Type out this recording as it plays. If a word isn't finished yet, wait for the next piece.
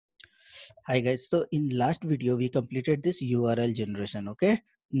Hi guys, so in last video we completed this URL generation. Okay,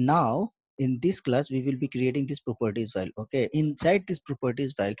 now in this class we will be creating this properties file. Okay, inside this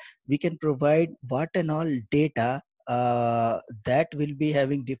properties file we can provide what and all data that will be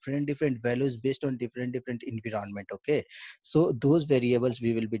having different values based on different environment. Okay, so those variables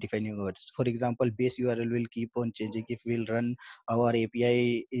we will be defining over. For example, base URL will keep on changing if we'll run our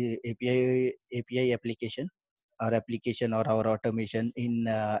API application, our application or our automation in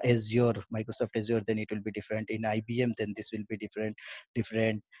Azure, Microsoft Azure, then it will be different. In IBM, then this will be different.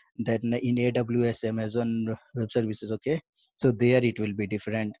 Then in AWS, Amazon Web Services, okay. So there it will be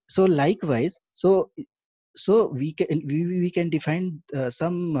different. So likewise, so we can define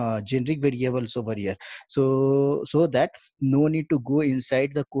some generic variables over here, so that no need to go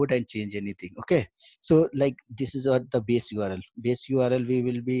inside the code and change anything. Okay, so like this is what the base url we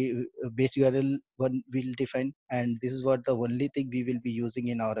will be base url one will define, and this is what the only thing we will be using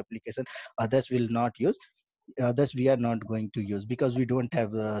in our application. Others will not use, others we are not going to use because we don't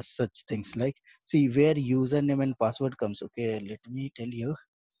have such things. Like, see where username and password comes. Okay, let me tell you.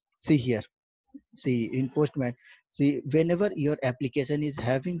 See here, see in postman, see whenever your application is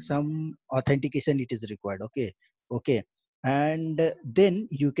having some authentication it is required. Okay, okay, and then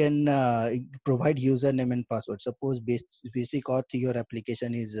you can provide username and password. Suppose basic auth your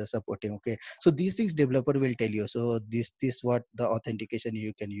application is supporting. Okay, so these things developer will tell you, so this what the authentication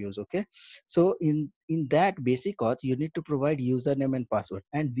you can use. Okay, so in that basic auth you need to provide username and password,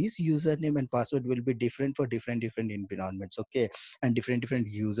 and this username and password will be different for different environments. Okay, and different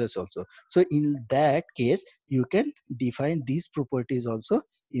users also. So in that case you can define these properties also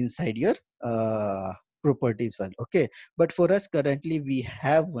inside your properties file. Okay, but for us currently we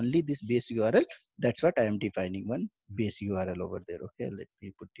have only this base URL. That's what I am defining, one base URL over there. Okay, let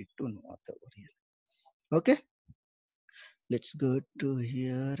me put it to north over here. Okay, let's go to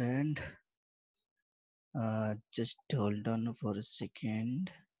here and just hold on for a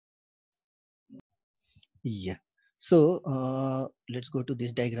second. Yeah. So let's go to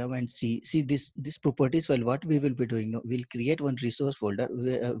this diagram and see this properties file. What we will be doing now, we'll create one resource folder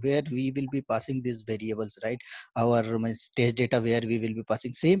where we will be passing these variables, right? Our stage data, where we will be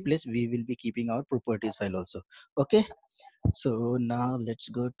passing, same place we will be keeping our properties file also. Okay. So now let's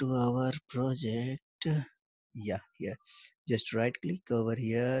go to our project. Yeah, here. Just right click over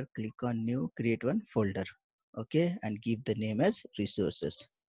here, click on new, create one folder. Okay, and give the name as resources.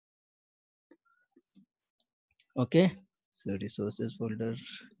 Okay, so resources folder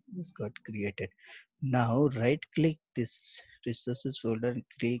just got created. Now right click this resources folder and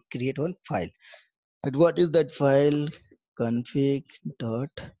create one file. And what is that file? Config dot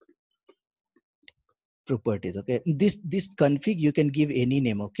properties. Okay, this config you can give any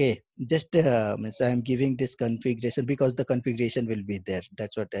name. Okay, just I'm giving this configuration because the configuration will be there.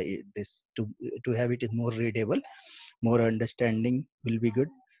 That's what this to have it is more readable, more understanding will be good.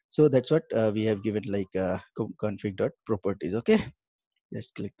 So that's what we have given, like config dot properties. Okay,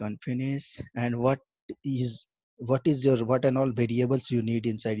 just click on finish. And is is your what and all variables you need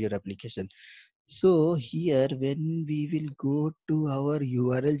inside your application. So here when we will go to our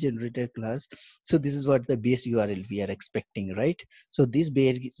URL generator class, so this is what the base URL we are expecting, right? So this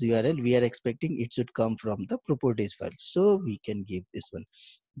base URL we are expecting it should come from the properties file. So we can give this one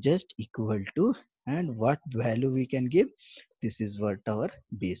just equal to, and what value we can give, this is what our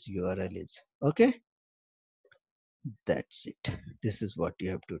base URL is. Okay, that's it. This is what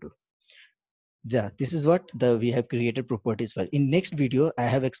you have to do. Yeah, this is what the we have created properties for. In next video I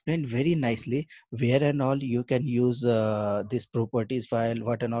have explained very nicely where and all you can use this properties file,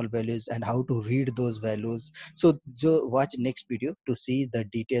 what and all values, and how to read those values. So watch next video to see the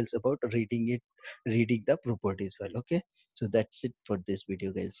details about reading the properties file. Okay, so that's it for this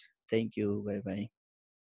video guys. Thank you, bye bye.